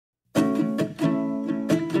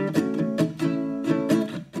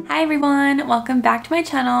Hi everyone, welcome back to my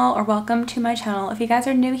channel, or welcome to my channel. If you guys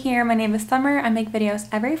are new here, my name is Summer. I make videos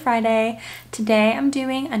every Friday. Today I'm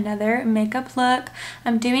doing another makeup look.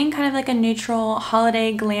 I'm doing kind of like a neutral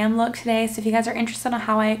holiday glam look today, so if you guys are interested in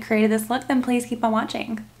how I created this look, then please keep on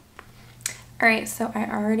watching. Alright, so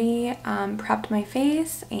I already prepped my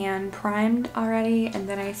face and primed already, and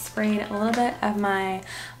then I sprayed a little bit of my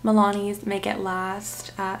Milani's Make It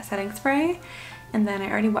Last setting spray. And then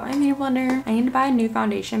I already wet my beauty blender. I need to buy a new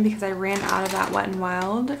foundation because I ran out of that Wet n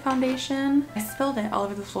Wild foundation. I spilled it all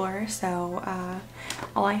over the floor, so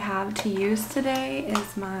all I have to use today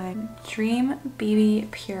is my Dream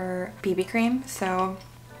BB Pure BB cream. So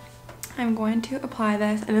I'm going to apply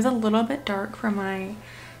this. It is a little bit dark for my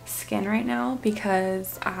skin right now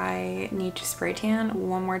because I need to spray tan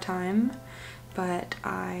one more time, but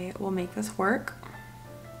I will make this work.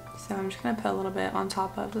 So I'm just going to put a little bit on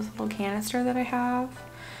top of this little canister that I have.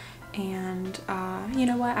 And you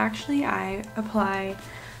know what, actually I apply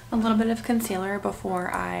a little bit of concealer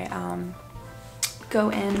before I go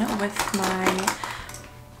in with my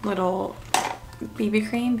little BB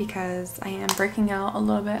cream because I am breaking out a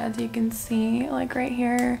little bit, as you can see, like right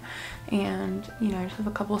here. And you know, I just have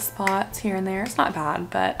a couple spots here and there. It's not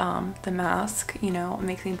bad, but the mask, you know,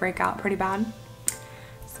 makes me break out pretty bad.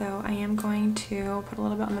 So I am going to put a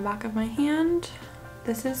little bit on the back of my hand.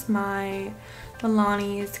 This is my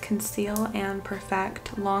Milani's Conceal and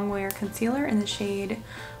Perfect Longwear Concealer in the shade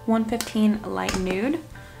 115 Light Nude.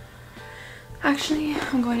 Actually,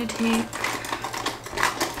 I'm going to take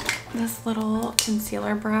this little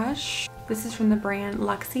concealer brush. This is from the brand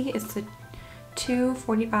Luxie. It's a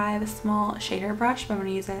 245 small shader brush, but I'm going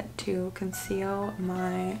to use it to conceal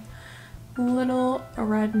my little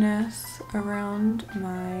redness around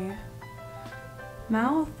my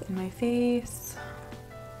mouth and my face.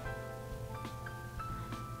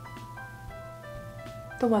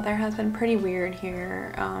 The weather has been pretty weird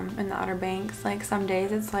here in the Outer Banks. Like some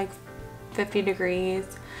days it's like 50 degrees,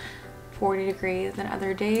 40 degrees, and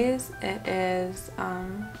other days it is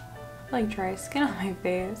like dry skin on my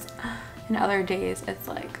face, and other days it's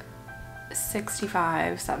like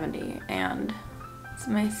 65, 70, and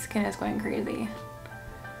my skin is going crazy.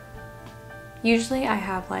 Usually I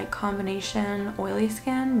have like combination oily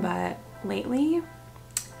skin, but lately,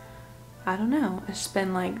 I don't know, it's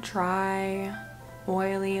been like dry,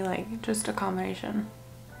 oily, like just a combination.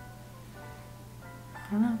 I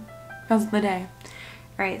don't know. How's the day?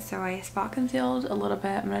 Alright, so I spot concealed a little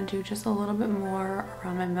bit. I'm gonna do just a little bit more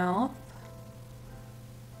around my mouth.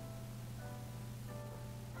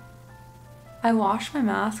 I wash my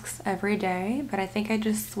masks every day, but I think I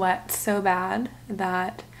just sweat so bad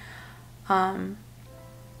that I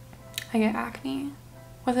get acne.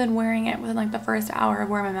 Within like the first hour of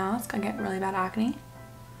wearing my mask, I get really bad acne.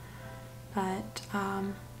 But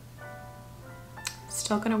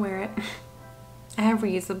still gonna wear it. I have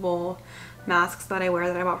reusable masks that I wear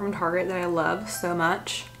that I bought from Target that I love so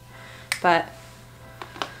much, but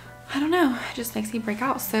I don't know, it just makes me break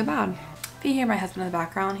out so bad. If you hear my husband in the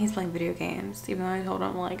background, he's playing video games, even though I told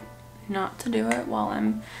him like not to do it while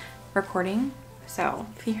I'm recording. So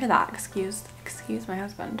if you hear that, excuse my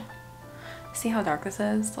husband. See how dark this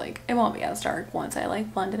is? Like, it won't be as dark once I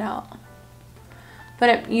like blend it out. But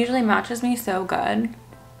it usually matches me so good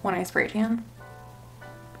when I spray tan.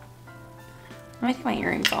 I'm gonna take my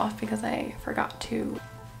earrings off because I forgot to.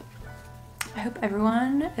 I hope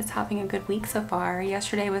everyone is having a good week so far.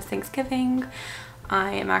 Yesterday was Thanksgiving.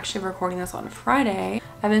 I am actually recording this on Friday.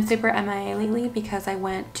 I've been super MIA lately because I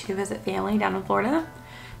went to visit family down in Florida.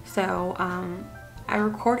 So I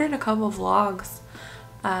recorded a couple of vlogs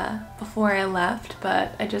before I left,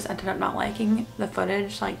 but I just ended up not liking the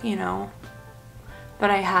footage, like, you know, that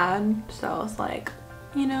I had. So I was like,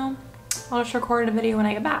 you know, I'll just record a video when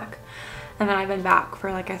I get back. And then I've been back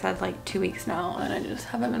for, like I said, like 2 weeks now, and I just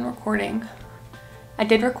haven't been recording. I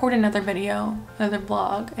did record another video, another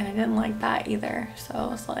vlog, and I didn't like that either. So I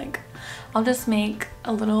was like, I'll just make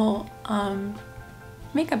a little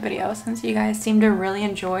makeup video since you guys seem to really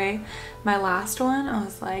enjoy my last one. I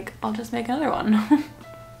was like, I'll just make another one.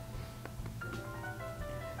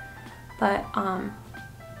 But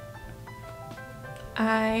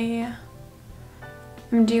I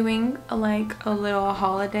am doing a little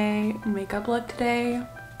holiday makeup look today.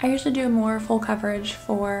 I usually do more full coverage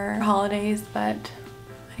for holidays, but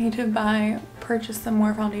I need to purchase some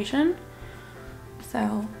more foundation.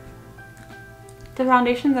 So the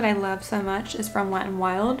foundation that I love so much is from Wet n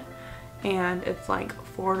Wild, and it's like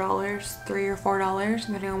 $4, $3 or $4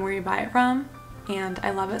 depending on where you buy it from. And I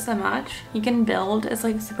love it so much. You can build, it's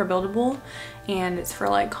like super buildable, and it's for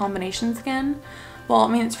like combination skin. Well, I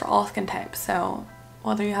mean, it's for all skin types, so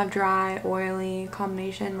whether you have dry, oily,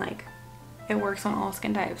 combination, like it works on all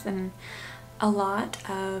skin types. And a lot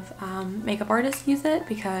of makeup artists use it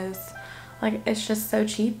because like it's just so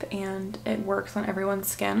cheap and it works on everyone's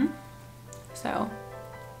skin. So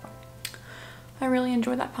I really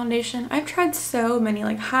enjoy that foundation. I've tried so many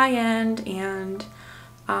like high-end and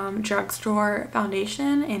drugstore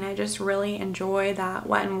foundation, and I just really enjoy that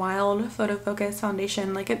Wet n Wild Photo Focus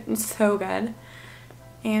foundation. Like it's so good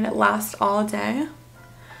and it lasts all day.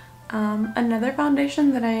 Another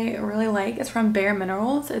foundation that I really like is from Bare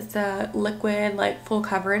Minerals. It's a liquid like full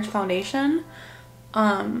coverage foundation.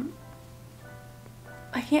 I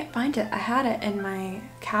can't find it. I had it in my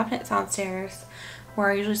cabinet downstairs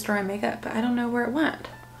where I usually store my makeup, but I don't know where it went.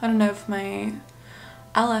 I don't know if my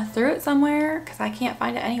Ella threw it somewhere because I can't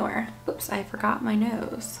find it anywhere. Oops, I forgot my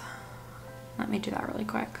nose. Let me do that really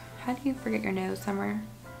quick. How do you forget your nose somewhere?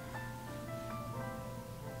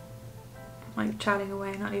 I'm like chatting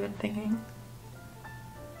away, not even thinking.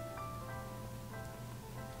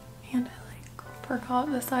 And I like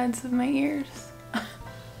forgot the sides of my ears.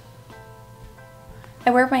 I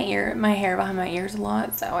wear my hair behind my ears a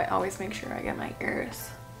lot, so I always make sure I get my ears,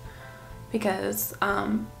 because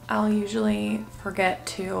I'll usually forget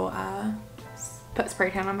to put spray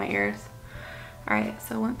tan on my ears. Alright,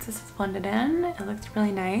 so once this is blended in, it looks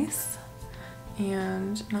really nice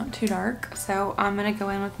and not too dark. So I'm gonna go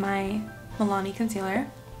in with my Milani concealer,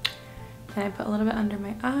 and I put a little bit under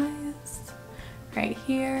my eyes, right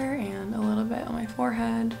here, and a little bit on my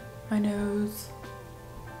forehead, my nose.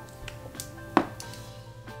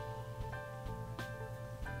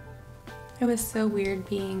 It was so weird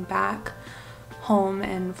being back home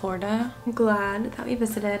in Florida. I'm glad that we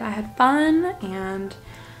visited. I had fun, and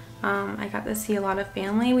I got to see a lot of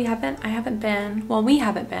family. We haven't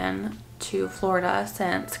been to Florida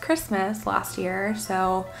since Christmas last year,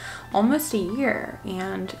 so almost a year.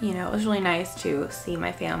 And you know, it was really nice to see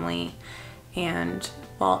my family, and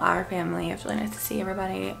well, our family. It was really nice to see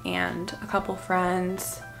everybody and a couple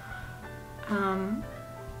friends.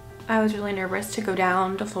 I was really nervous to go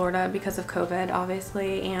down to Florida because of COVID,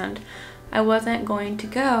 obviously, and I wasn't going to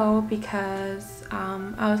go because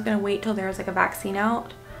I was going to wait till there was like a vaccine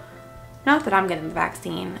out. Not that I'm getting the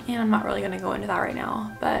vaccine, and I'm not really going to go into that right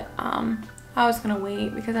now, but I was going to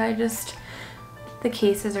wait because the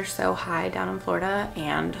cases are so high down in Florida,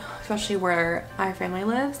 and especially where our family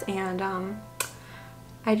lives, and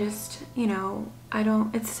I just, you know,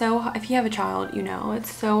 it's so, if you have a child, you know,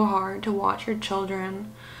 it's so hard to watch your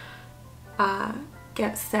children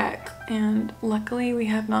get sick, and luckily we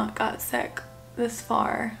have not got sick this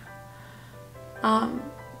far.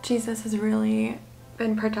 Jesus has really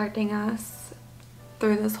been protecting us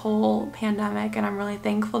through this whole pandemic, and I'm really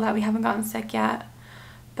thankful that we haven't gotten sick yet.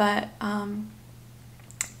 But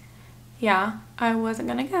yeah, I wasn't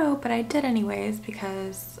gonna go, but I did anyways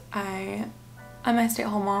because I'm a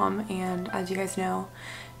stay-at-home mom, and as you guys know,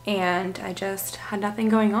 and I just had nothing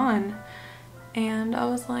going on. And I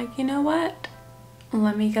was like, you know what?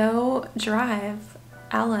 Let me go drive.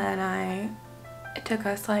 Ella and it took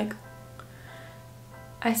us like,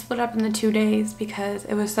 I split up in the 2 days because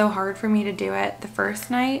it was so hard for me to do it the first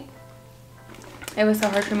night. It was so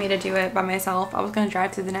hard for me to do it by myself. I was going to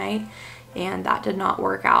drive through the night, and that did not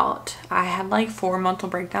work out. I had like 4 mental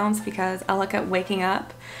breakdowns because Ella kept waking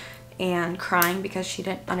up and crying because she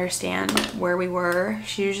didn't understand where we were.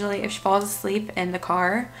 She usually, if she falls asleep in the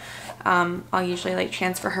car, I'll usually like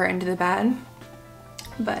transfer her into the bed,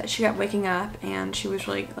 but she kept waking up and she was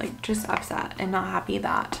really like just upset and not happy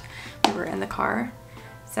that we were in the car.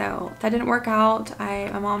 So that didn't work out. My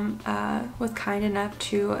mom was kind enough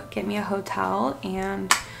to get me a hotel,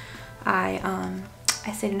 and I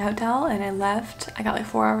stayed in a hotel, and I left. I got like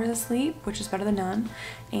 4 hours of sleep, which is better than none,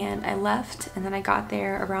 and I left, and then I got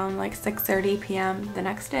there around like 6:30 p.m. the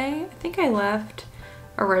next day. I think I left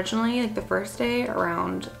originally like the first day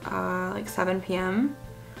around like 7 p.m.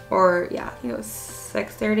 or yeah, I think it was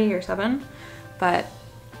 6:30 or 7, but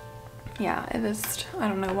yeah, I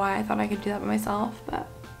don't know why I thought I could do that by myself, but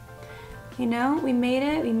you know, we made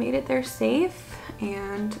it there safe,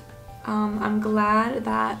 and I'm glad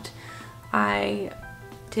that I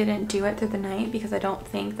didn't do it through the night because I don't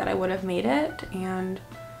think that I would have made it, and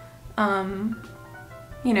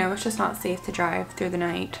you know, it's just not safe to drive through the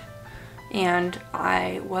night. And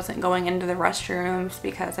I wasn't going into the restrooms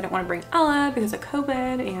because I didn't want to bring Ella because of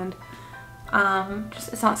COVID, and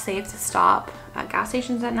just it's not safe to stop at gas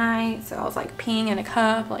stations at night. So I was like peeing in a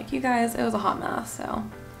cup, like you guys, it was a hot mess. So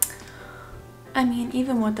I mean,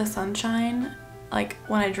 even with the sunshine, like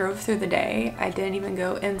when I drove through the day, I didn't even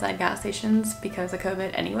go inside gas stations because of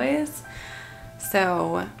COVID anyways.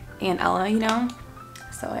 So, and Ella, you know,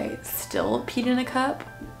 so I still peed in a cup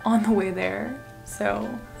on the way there.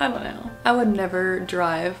 So I don't know. I would never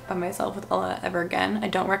drive by myself with Ella ever again. I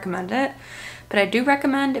don't recommend it, but I do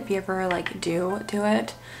recommend, if you ever like do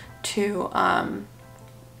it, to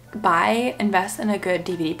invest in a good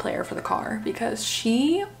DVD player for the car, because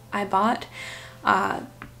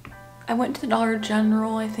I went to the Dollar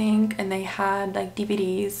General, I think, and they had like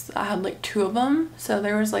DVDs. I had like 2 of them. So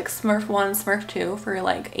there was like Smurf 1, Smurf 2 for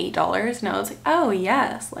like $8, and I was like, oh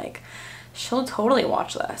yes, like she'll totally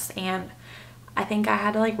watch this. And I think I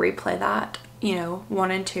had to like replay that, you know,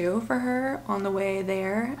 1 and 2 for her on the way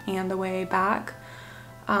there and the way back.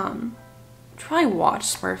 Probably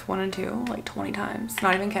watched Smurf 1 and 2 like 20 times,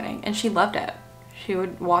 not even kidding, and she loved it. She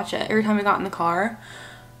would watch it every time we got in the car.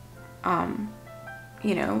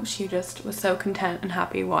 You know, she just was so content and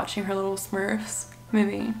happy watching her little Smurfs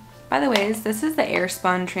movie. By the way, this is the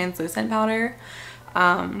Airspun translucent powder.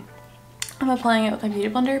 I'm applying it with my beauty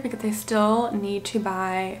blender because I still need to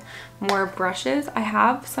buy more brushes. I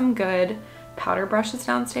have some good powder brushes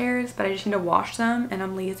downstairs, but I just need to wash them, and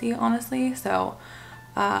I'm lazy, honestly, so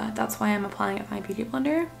that's why I'm applying it with my beauty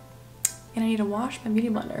blender. And I need to wash my beauty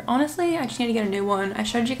blender. Honestly, I just need to get a new one. I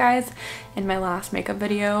showed you guys in my last makeup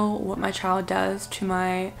video what my child does to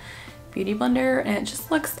my beauty blender, and it just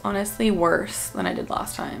looks honestly worse than I did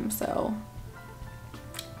last time. So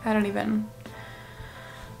I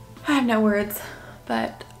have no words,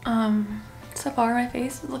 but so far my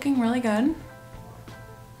face is looking really good.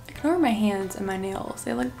 Ignore my hands and my nails,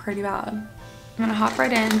 they look pretty bad. I'm gonna hop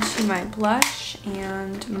right into my blush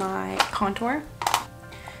and my contour.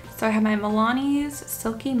 So I have my Milani's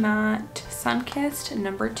Silky Matte Sunkissed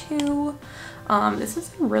number 2. This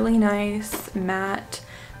is a really nice matte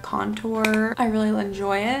contour. I really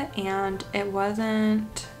enjoy it, and it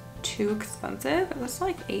wasn't too expensive. It was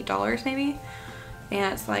like $8 maybe,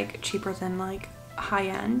 and it's like cheaper than like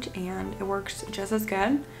high-end, and it works just as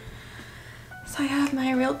good. So I have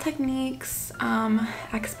my Real Techniques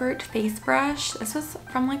Expert Face Brush. This was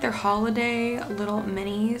from like their holiday little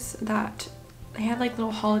minis that they had, like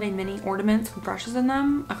little holiday mini ornaments with brushes in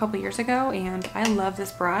them a couple years ago, and I love this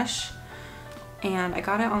brush, and I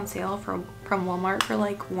got it on sale from Walmart for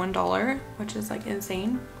like $1, which is like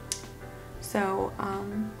insane. So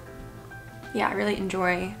yeah, I really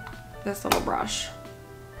enjoy this little brush.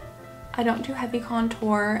 I don't do heavy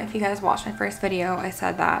contour. If you guys watched my first video, I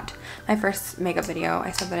said that, my first makeup video,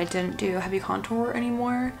 I said that I didn't do heavy contour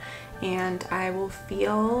anymore, and I will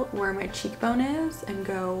feel where my cheekbone is and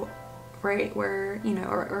go right where, you know,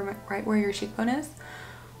 or right where your cheekbone is.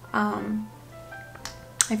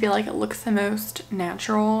 I feel like it looks the most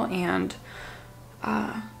natural, and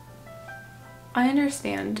I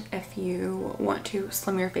understand if you want to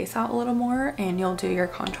slim your face out a little more and you'll do your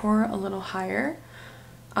contour a little higher.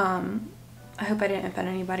 I hope I didn't offend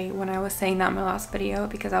anybody when I was saying that in my last video,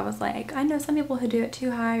 because I was like, I know some people who do it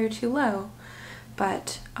too high or too low,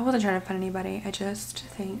 but I wasn't trying to offend anybody. I just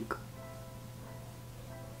think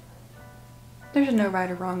there's no right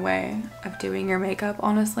or wrong way of doing your makeup,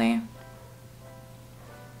 honestly.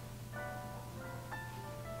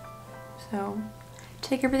 So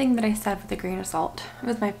take everything that I said with a grain of salt. It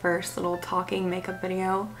was my first little talking makeup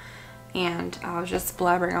video, and I was just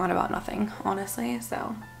blabbering on about nothing, honestly.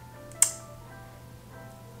 So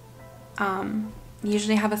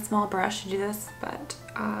usually have a small brush to do this, but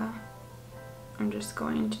I'm just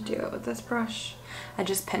going to do it with this brush. I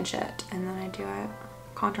just pinch it and then I do it,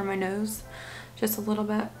 contour my nose just a little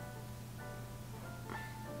bit.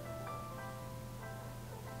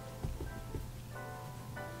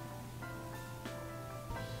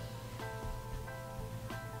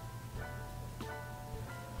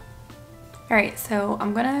 Alright, so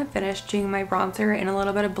I'm gonna finish doing my bronzer and a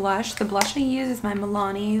little bit of blush. The blush I use is my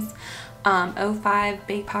Milani's 05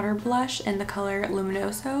 Bake Powder Blush in the color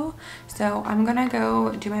Luminoso. So I'm gonna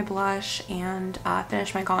go do my blush and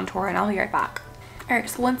finish my contour, and I'll be right back. Alright,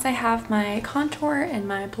 so once I have my contour and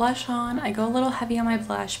my blush on, I go a little heavy on my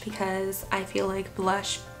blush because I feel like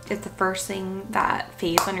blush is the first thing that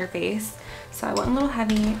fades on your face. So I went a little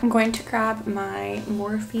heavy. I'm going to grab my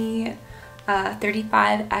Morphe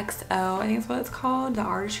 35XO, I think that's what it's called, the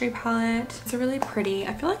Artistry palette. It's really pretty.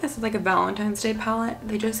 I feel like this is like a Valentine's Day palette.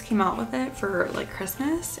 They just came out with it for like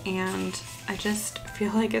Christmas, and I just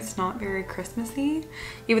feel like it's not very Christmassy,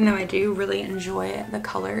 even though I do really enjoy the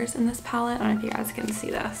colors in this palette. I don't know if you guys can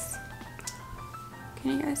see this.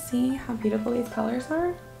 Can you guys see how beautiful these colors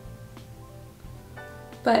are?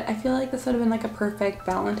 But I feel like this would have been like a perfect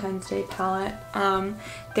Valentine's Day palette.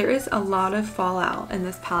 There is a lot of fallout in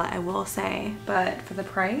this palette, I will say, but for the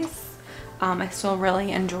price, I still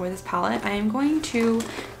really enjoy this palette. I am going to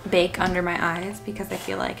bake under my eyes because I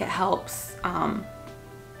feel like it helps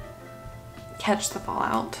catch the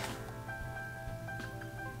fallout.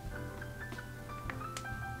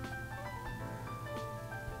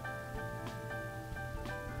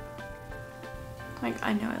 Like,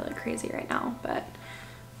 I know I look crazy right now, but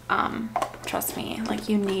trust me, like,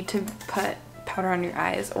 you need to put powder on your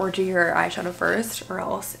eyes or do your eyeshadow first, or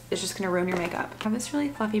else it's just gonna ruin your makeup. I have this really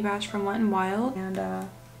fluffy brush from Wet n Wild, and I'm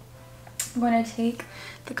going to take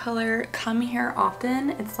the color Come Here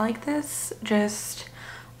Often. It's like this just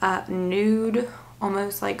nude,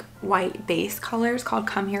 almost like white base color. It's called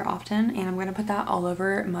Come Here Often, and I'm going to put that all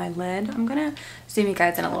over my lid. I'm going to zoom you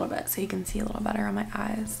guys in a little bit so you can see a little better on my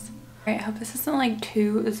eyes. All right, I hope this isn't like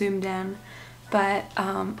too zoomed in, but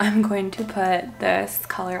I'm going to put this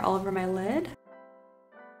color all over my lid.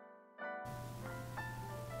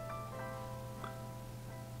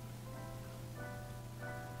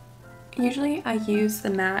 Usually I use the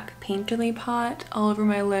MAC Painterly pot all over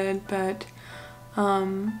my lid, but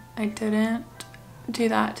I didn't do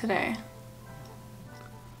that today.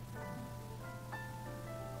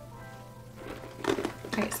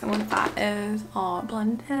 Okay, so once that is all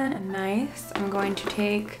blended in and nice, I'm going to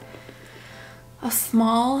take a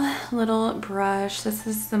small little brush. This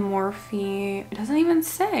is the Morphe. It doesn't even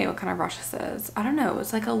say what kind of brush this is. I don't know. It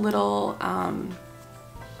was like a little,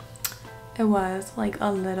 it was like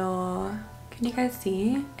a little, can you guys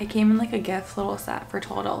see? It came in like a gift little set for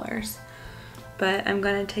 $12. But I'm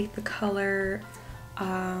gonna take the color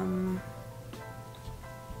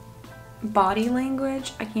Body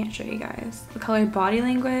Language. I can't show you guys. The color Body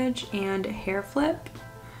Language and Hair Flip.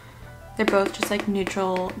 They're both just like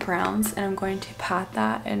neutral browns, and I'm going to pat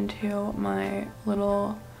that into my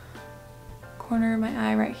little corner of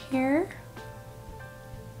my eye right here.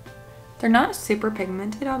 They're not super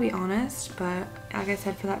pigmented, I'll be honest, but like I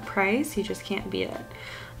said, for that price, you just can't beat it.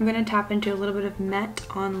 I'm going to tap into a little bit of Met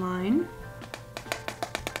Online.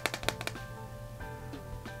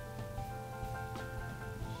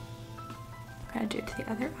 I'm going to do it to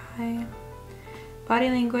the other eye. Body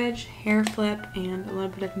Language, Hair Flip, and a little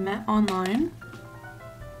bit of Met Online.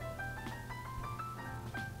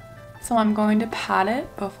 So I'm going to pat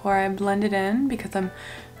it before I blend it in because I'm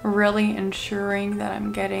really ensuring that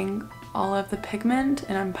I'm getting all of the pigment,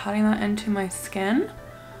 and I'm patting that into my skin.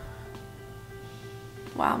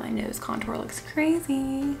 Wow, my nose contour looks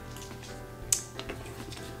crazy.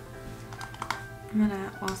 I'm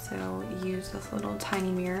gonna also use this little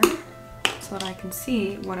tiny mirror so that I can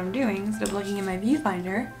see what I'm doing instead of looking in my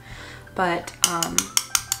viewfinder. But I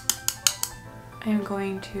am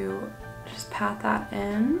going to just pat that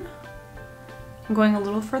in. I'm going a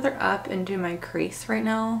little further up into my crease right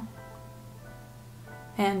now.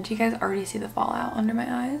 And you guys already see the fallout under my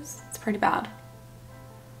eyes. It's pretty bad.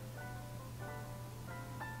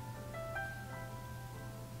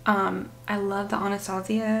 I love the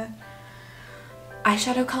Anastasia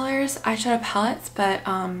eyeshadow colors, eyeshadow palettes, but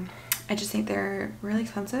I just think they're really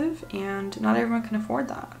expensive and not everyone can afford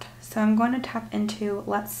that. So I'm going to tap into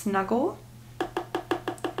Let's Snuggle.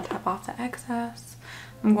 Tap off the excess.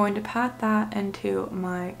 I'm going to pat that into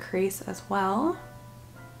my crease as well.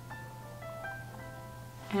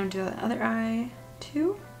 And do the other eye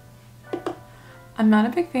too. I'm not a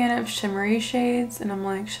big fan of shimmery shades, and I'm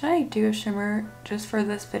like, should I do a shimmer just for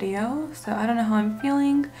this video? So I don't know how I'm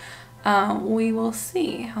feeling. We will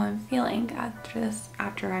see how I'm feeling after this,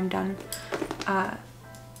 after I'm done.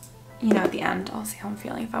 You know, at the end, I'll see how I'm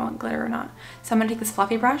feeling, if I want glitter or not. So I'm gonna take this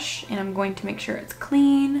fluffy brush and I'm going to make sure it's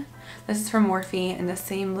clean. This is from Morphe in the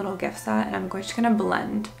same little gift set, and I'm just gonna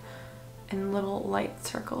blend in little light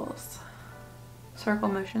circles. Circle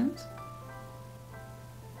motions.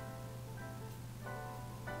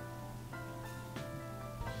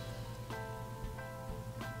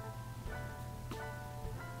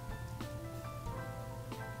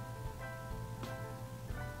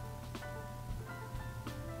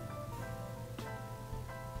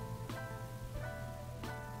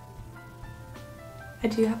 I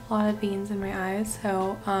do have a lot of veins in my eyes,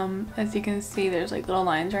 so as you can see, there's like little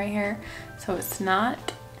lines right here. So it's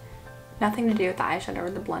nothing to do with the eyeshadow or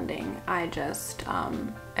the blending. I just,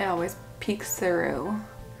 it always peeks through.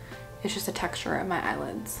 It's just a texture of my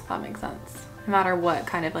eyelids, if that makes sense. No matter what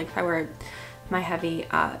kind of, like if I wear my heavy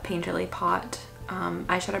Painterly pot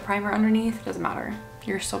eyeshadow primer underneath, it doesn't matter.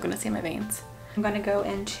 You're still gonna see my veins. I'm gonna go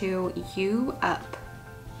into You Up.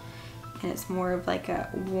 And it's more of like a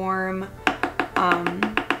warm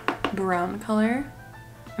brown color.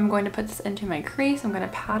 I'm going to put this into my crease. I'm going to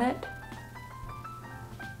pat it.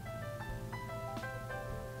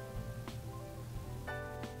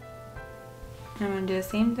 do the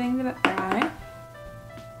same thing to the other eye.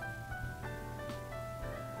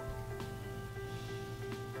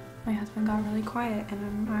 My husband got really quiet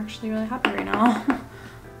and I'm actually really happy right now.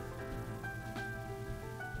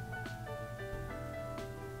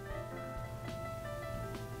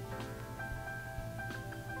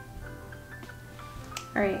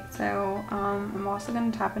 Alright, so I'm also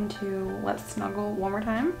going to tap into Let's Snuggle one more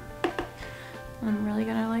time. I'm really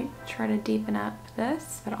going to like try to deepen up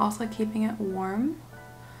this, but also keeping it warm.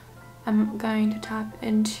 I'm going to tap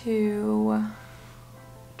into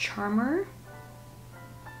Charmer.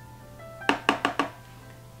 Do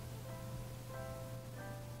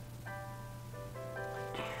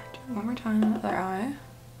it one more time in the other eye.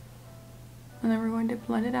 And then we're going to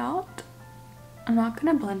blend it out. I'm not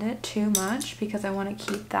going to blend it too much because I want to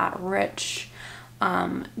keep that rich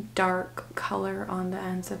dark color on the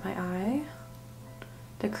ends of my eye.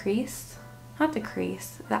 The crease, not the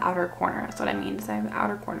crease, the outer corner. That's what I mean to say, the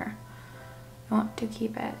outer corner. I want to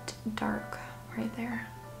keep it dark right there.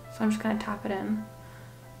 So I'm just going to tap it in.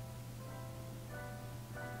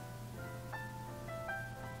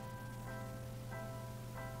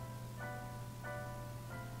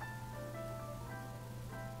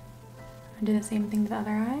 I do the same thing to the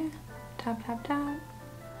other eye. Tap, tap, tap.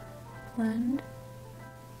 Blend.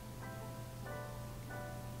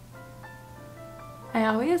 I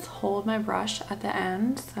always hold my brush at the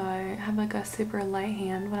end, so I have like a super light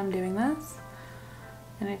hand when I'm doing this.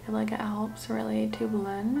 And I feel like it helps really to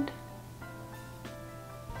blend.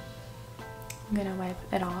 I'm gonna wipe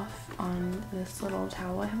it off on this little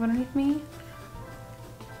towel I have underneath me.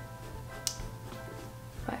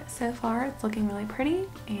 But so far it's looking really pretty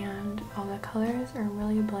and all the colors are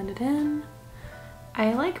really blended in.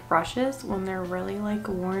 I like brushes when they're really like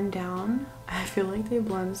worn down. I feel like they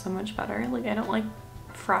blend so much better. Like I don't like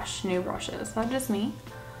fresh new brushes. That's just me.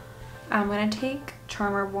 I'm gonna take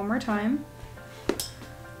Charmer one more time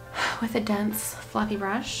with a dense fluffy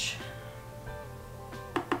brush.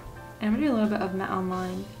 And I'm gonna do a little bit of Matte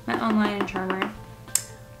Online and Charmer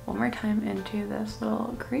one more time into this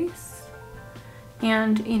little crease.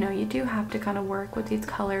 And you know, you do have to kind of work with these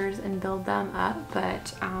colors and build them up,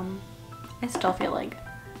 but I still feel like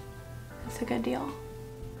it's a good deal.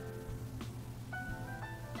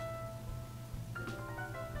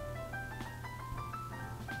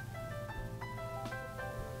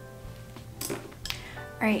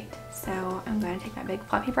 Alright, so I'm going to take that big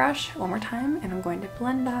fluffy brush one more time and I'm going to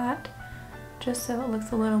blend that just so it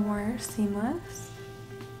looks a little more seamless.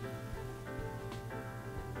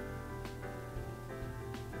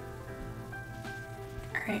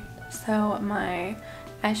 Alright, so my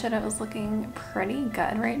eyeshadow is looking pretty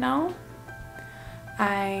good right now.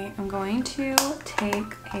 I am going to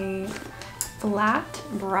take a flat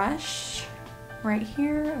brush right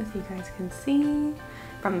here, as you guys can see,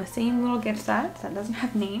 from the same little gift set that doesn't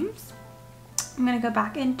have names. I'm going to go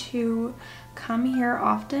back into Come Here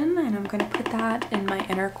Often and I'm going to put that in my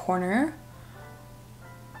inner corner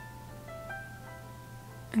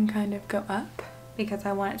and kind of go up because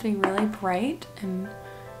I want it to be really bright and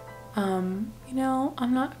you know,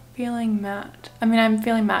 I'm not feeling matte. I mean, I'm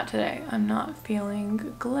feeling matte today. I'm not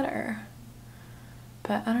feeling glitter.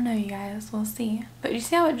 But I don't know, you guys, we'll see. But you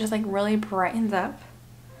see how it just like really brightens up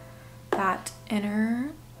that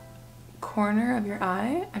inner corner of your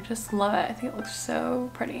eye? I just love it. I think it looks so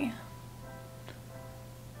pretty.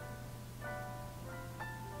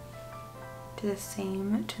 Do the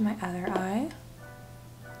same to my other eye.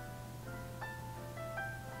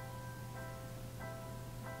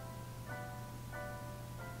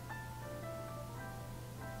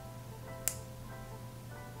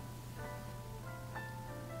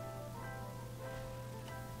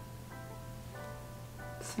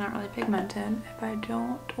 It's not really pigmented if I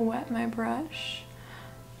don't wet my brush.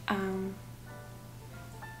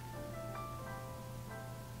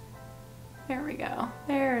 There we go.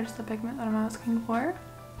 There's the pigment that I'm asking for.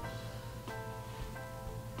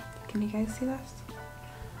 Can you guys see this?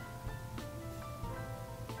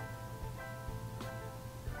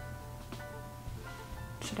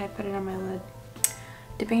 Should I put it on my lid?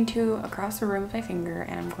 Dipping to across the room with my finger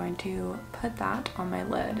and I'm going to put that on my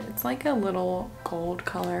lid. It's like a little gold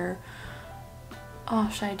color. Oh,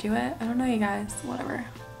 should I do it? I don't know, you guys. Whatever.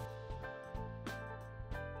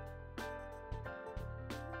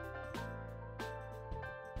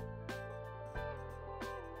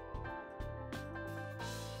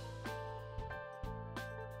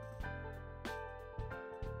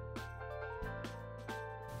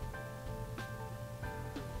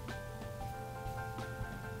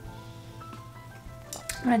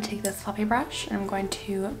 I'm going to take this fluffy brush and I'm going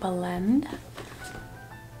to blend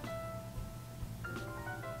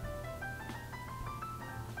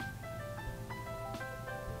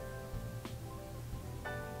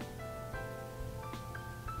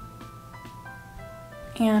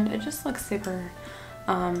and it just looks super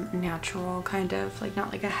natural, kind of like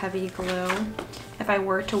not like a heavy glue. If I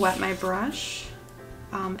were to wet my brush,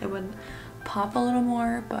 it would pop a little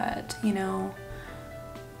more, but you know,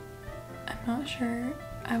 I'm not sure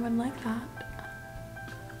I would like that.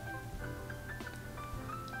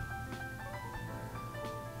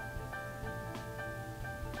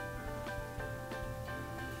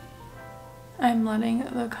 I'm letting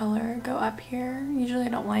the color go up here. Usually I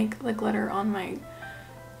don't like the glitter on my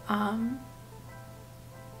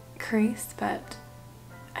crease, but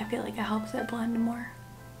I feel like it helps it blend more.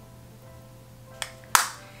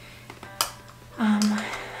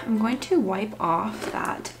 I'm going to wipe off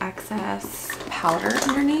that excess powder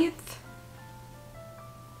underneath.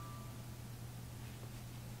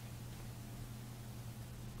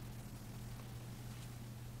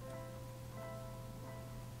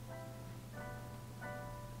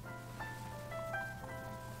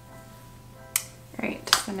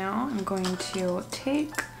 Alright, so now I'm going to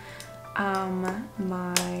take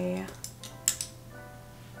my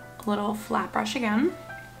little flat brush again.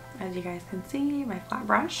 As you guys can see, my flat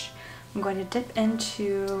brush. I'm going to dip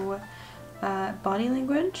into Body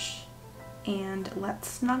Language and Let's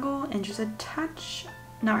Snuggle and just a touch,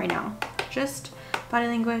 not right now, just Body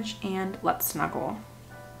Language and Let's Snuggle.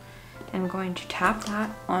 I'm going to tap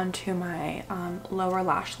that onto my lower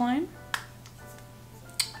lash line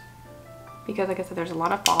because like I said, there's a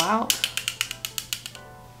lot of fallout.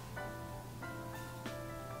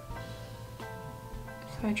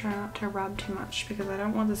 So I try not to rub too much because I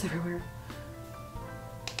don't want this everywhere.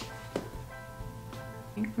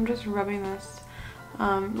 I'm just rubbing this,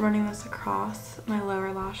 running this across my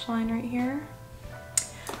lower lash line right here.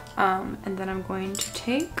 And then I'm going to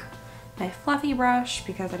take my fluffy brush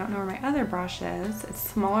because I don't know where my other brush is. It's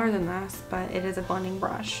smaller than this, but it is a blending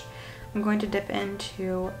brush. I'm going to dip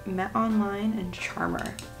into Met Online and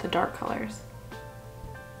Charmer, the dark colors.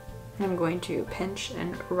 And I'm going to pinch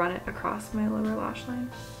and run it across my lower lash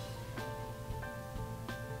line.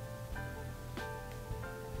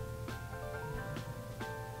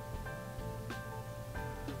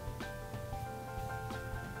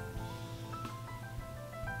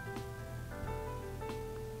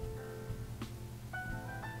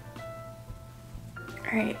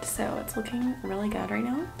 Alright, so it's looking really good right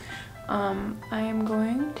now. I am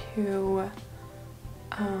going to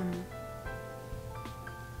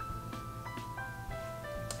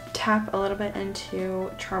tap a little bit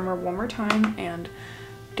into Charmer one more time and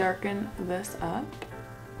darken this up.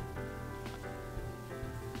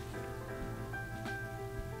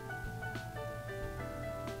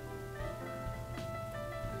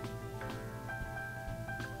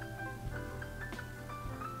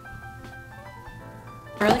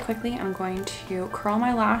 Really quickly, I'm going to curl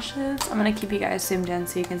my lashes. I'm going to keep you guys zoomed in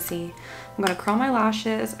so you can see. I'm going to curl my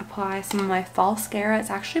lashes, apply some of my false mascara.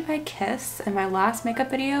 It's actually by Kiss. In my last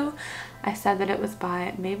makeup video, I said that it was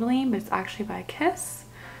by Maybelline, but it's actually by Kiss.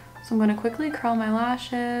 So I'm going to quickly curl my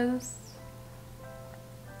lashes,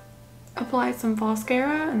 apply some false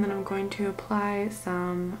mascara, and then I'm going to apply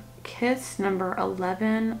some Kiss number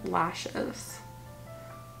 11 lashes.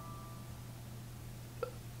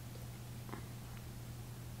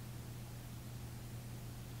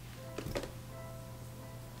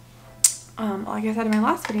 Like I said in my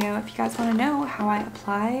last video, if you guys want to know how I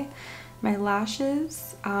apply my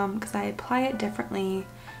lashes, because I apply it differently.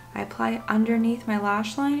 I apply it underneath my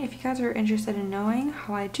lash line. If you guys are interested in knowing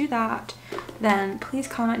how I do that, then please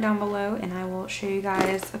comment down below and I will show you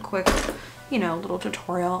guys a quick, you know, little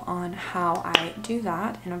tutorial on how I do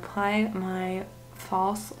that and apply my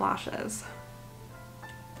false lashes.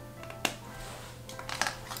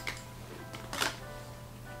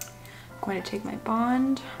 I'm going to take my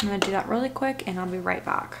bond. I'm going to do that really quick and I'll be right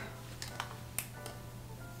back.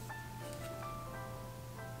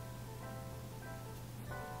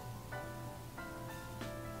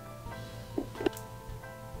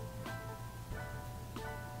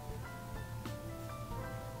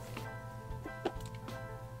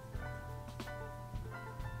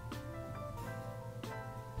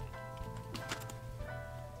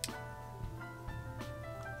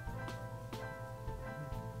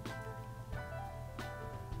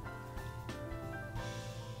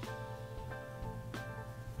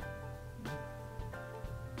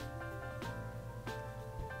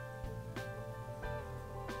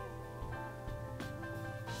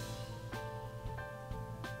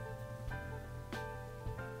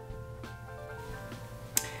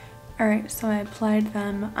 Alright, so I applied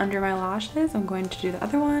them under my lashes. I'm going to do the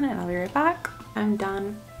other one and I'll be right back. I'm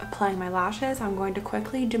done applying my lashes. I'm going to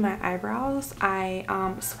quickly do my eyebrows. I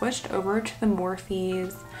switched over to the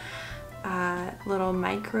Morphe's little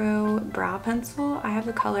micro brow pencil. I have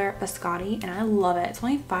the color Biscotti and I love it. It's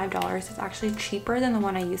only $5. It's actually cheaper than the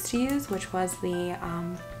one I used to use, which was the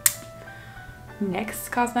NYX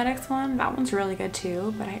Cosmetics one. That one's really good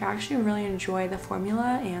too, but I actually really enjoy the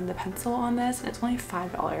formula and the pencil on this, and it's only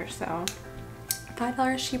 $5, so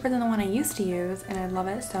 $5 cheaper than the one I used to use, and I love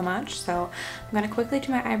it so much. So I'm gonna quickly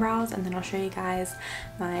do my eyebrows and then I'll show you guys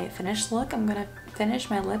my finished look. I'm gonna finish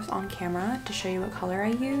my lips on camera to show you what color I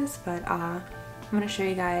use, but I'm gonna show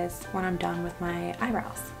you guys when I'm done with my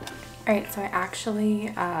eyebrows. Alright, so I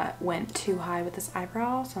actually went too high with this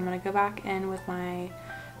eyebrow, so I'm gonna go back in with my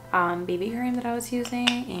BB cream that I was using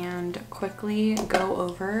and quickly go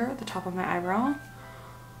over the top of my eyebrow.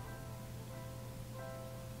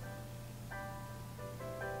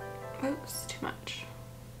 Oops, too much.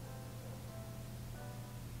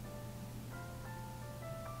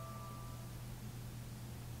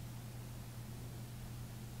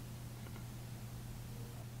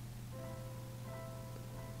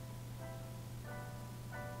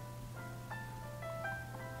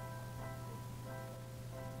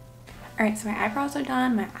 Alright, so my eyebrows are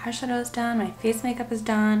done, my eyeshadow is done, my face makeup is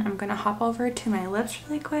done. I'm gonna hop over to my lips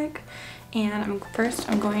really quick, and first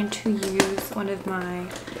I'm going to use one of my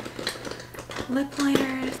lip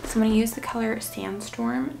liners. So I'm going to use the color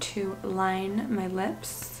Sandstorm to line my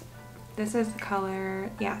lips. This is the color,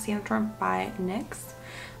 yeah, Sandstorm by NYX.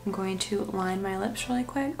 I'm going to line my lips really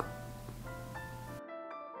quick.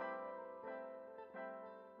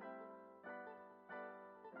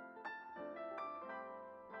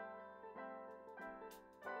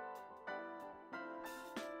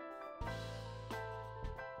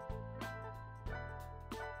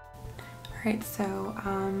 Alright, so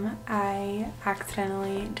I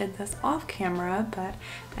accidentally did this off camera, but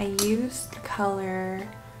I used the color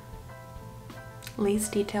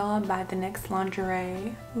Least Detail by the NYX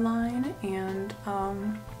Lingerie line, and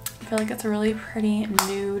I feel like it's a really pretty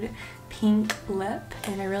nude pink lip,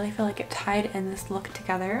 and I really feel like it tied in this look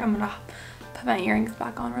together. I'm gonna put my earrings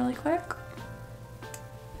back on really quick.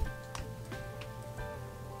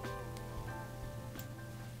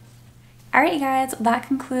 Alright you guys, that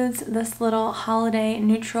concludes this little holiday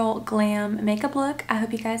neutral glam makeup look. I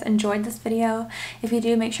hope you guys enjoyed this video. If you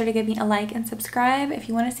do, make sure to give me a like and subscribe. If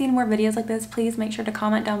you want to see more videos like this, please make sure to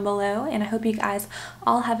comment down below. And I hope you guys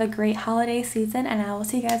all have a great holiday season, and I will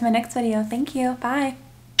see you guys in my next video. Thank you. Bye.